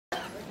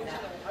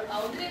하겠습니다.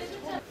 오늘의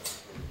순서.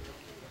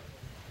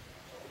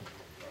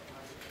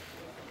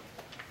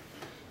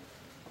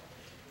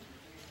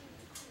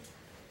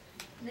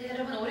 네,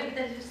 여러분 오래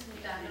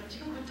기다리셨습니다. 그럼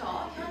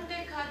지금부터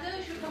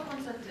현대카드 슈퍼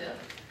콘서트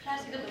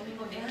플라시도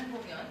도밍고의 한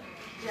공연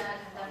기자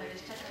간담회를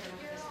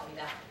시작하도록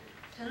하겠습니다.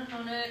 저는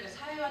오늘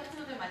사회와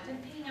통역을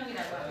맡은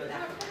태인영이라고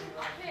합니다.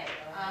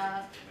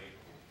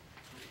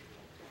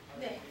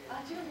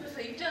 지금 벌써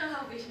입장을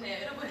하고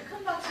계시네요. 여러분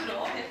큰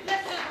박수로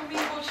플라시도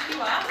도밍고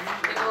씨와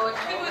그리고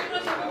최고의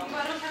클로저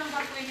공부하러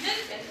사랑받고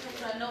있는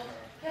메소소프라노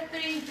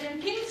Katherine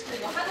Jenkins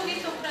그리고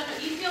한국인 소프라노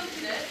이수영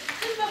씨를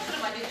큰 박수로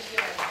맞이해주시기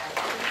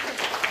바랍니다.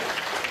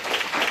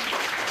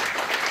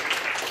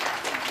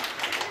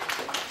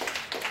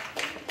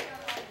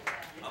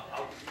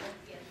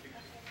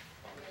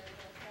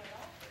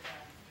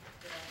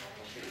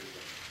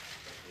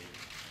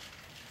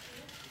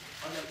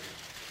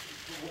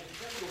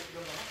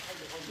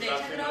 네,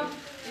 자 그럼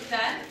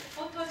일단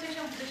포토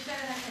세션부터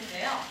시작을 할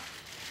텐데요.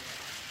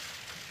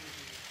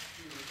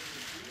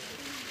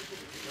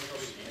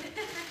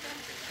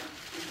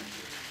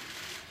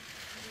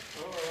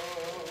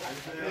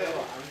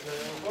 앉으세요.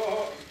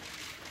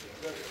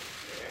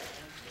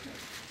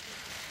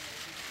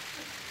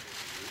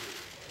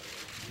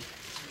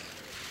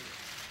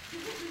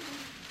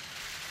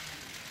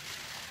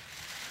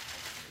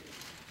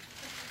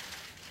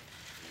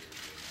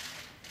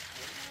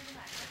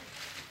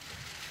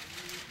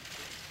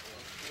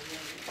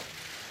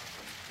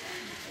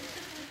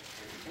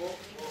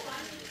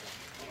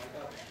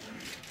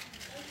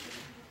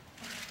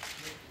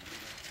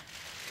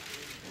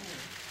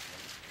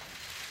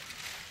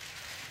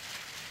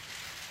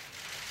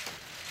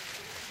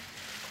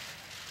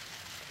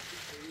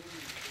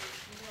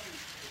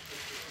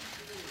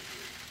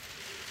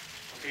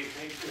 Okay,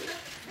 thank you.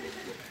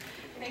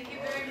 Thank you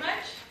very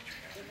much.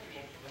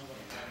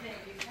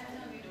 Thank you.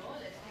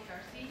 Let's take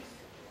our seats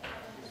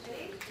on the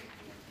stage.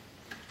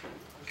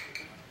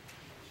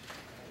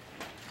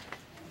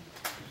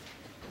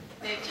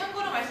 네,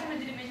 참고로 말씀을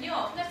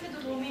드리면요.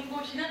 플라시도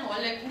도밍고 씨는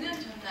원래 공연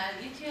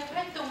전날 일체의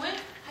활동을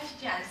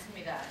하시지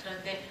않습니다.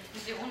 그런데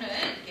이제 오늘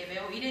이렇게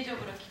매우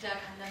이례적으로 기자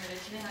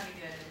간담회를 진행하게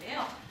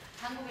되었는데요.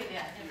 한국에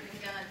대한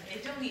굉장한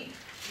애정이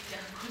있지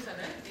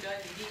않고서는 이런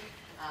일이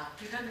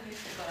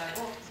불가능했을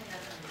거라고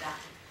생각합니다.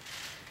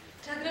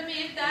 자, 그러면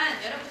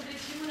일단 여러분들이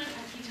질문을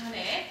받기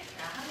전에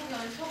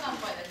한국연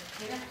소감과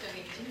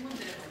대략적인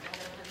질문들을 먼저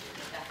하도록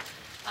하겠습니다.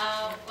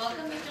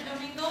 Welcome Mr.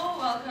 Domingo,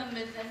 welcome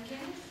Ms.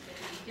 Jenkins,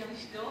 이경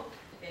씨도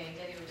이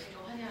자리에 오신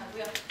거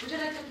환영하고요. Would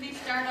you like to please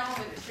start off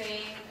with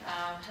saying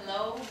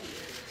hello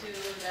to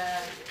the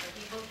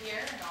people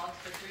here and all to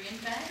the Korean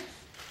fans?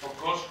 Of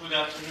course, good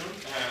afternoon.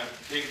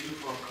 Thank you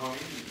for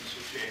coming in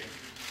such a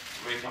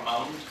great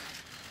amount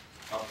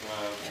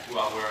to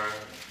our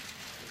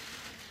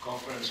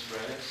conference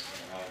press.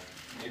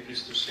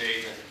 Needless to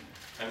say that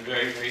I'm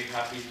very, very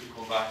happy to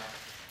come back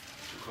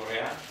to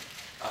Korea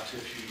after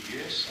a few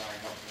years. I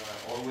have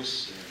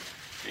always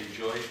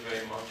enjoyed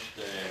very much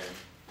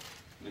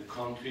the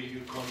country,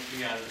 your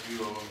country, and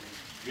your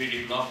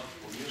really love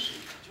for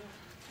music.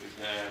 With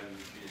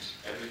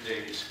every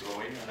day is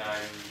growing, and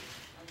I'm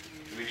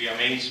really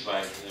amazed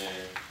by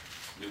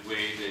the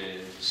way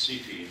the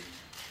city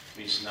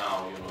is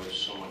now. You know, there's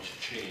so much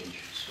change,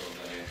 so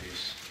that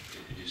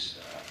it is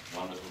a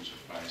wonderful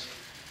surprise.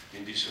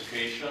 In this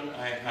occasion,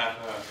 I have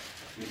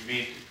with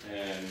me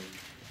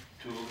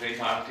two great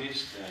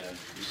artists,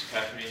 Ms.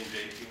 Katherine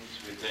Jenkins.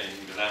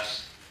 In the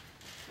last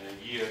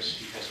years,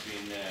 she has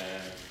been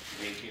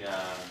making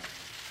a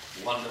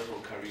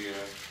wonderful career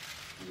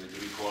with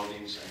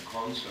recordings and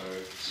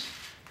concerts.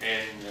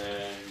 And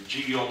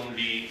Ji-Young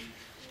Lee,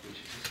 which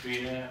has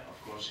been,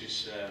 of course,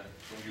 is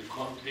from your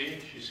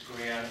country. She's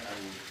Korean,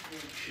 and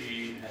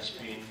she has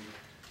been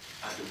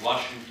at the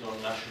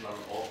Washington National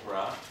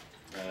Opera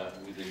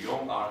with the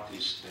Young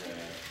Artist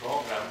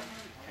program,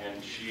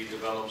 and she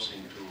develops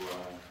into a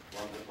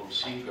wonderful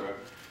singer,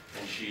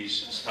 and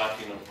she's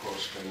starting, of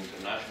course, her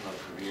international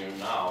career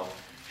now.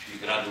 She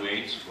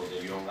graduates for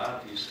the Young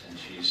Artist, and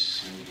she's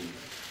singing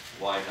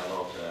quite a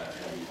lot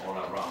all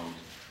around.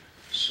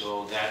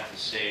 So that to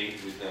say,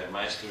 with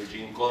Maestro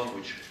Jenkins,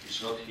 which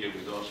is not here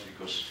with us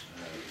because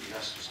he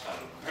has to start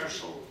a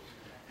rehearsal,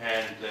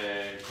 and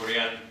the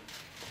Korean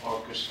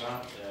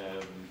orchestra,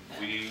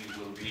 we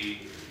will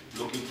be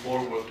looking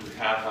forward to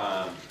have,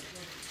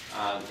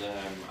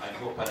 I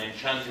hope, an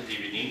enchanted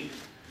evening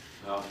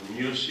of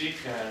music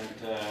and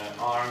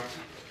art,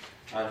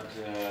 and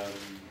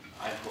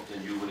I hope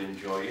that you will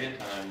enjoy it,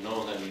 and I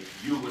know that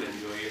if you will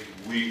enjoy it,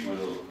 we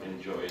will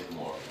enjoy it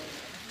more.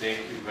 Thank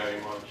you very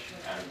much,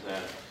 and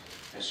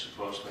I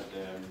suppose that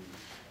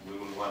we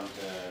will want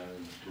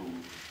to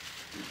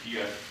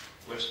hear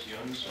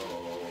questions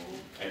or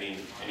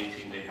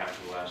anything they have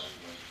to ask.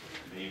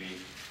 Maybe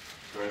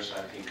first,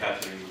 I think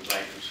Katherine would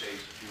like to say a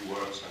few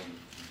words, and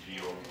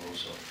Gio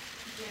also.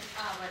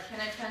 But can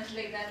I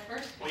translate that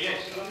first? Oh, yes.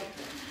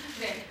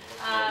 네,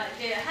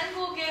 이제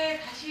한국에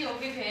다시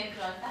오게 된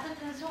그런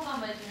따뜻한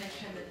소감을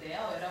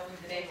전해주셨는데요.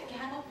 여러분들의 특히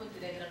한국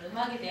분들의 그런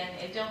음악에 대한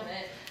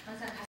애정을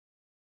항상